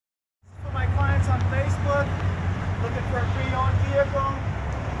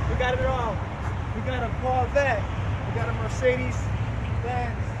got it all. We got a Corvette. We got a Mercedes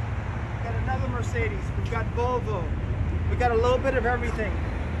Benz. We got another Mercedes. We've got Volvo. We got a little bit of everything.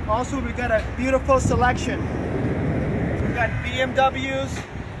 Also, we got a beautiful selection. We got BMWs.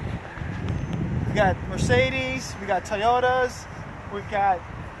 We got Mercedes. We got Toyotas. We've got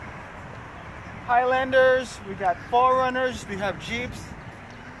Highlanders. We got 4Runners. We have Jeeps.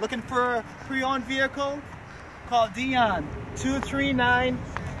 Looking for a pre-owned vehicle? Call Dion,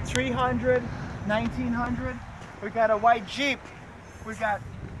 239-300-1900. We got a white Jeep. We got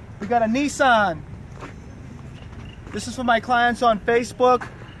a Nissan. This is for my clients on Facebook.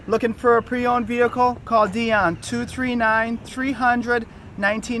 Looking for a pre-owned vehicle? Call Dion,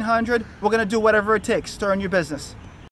 239-300-1900. We're gonna do whatever it takes to earn your business.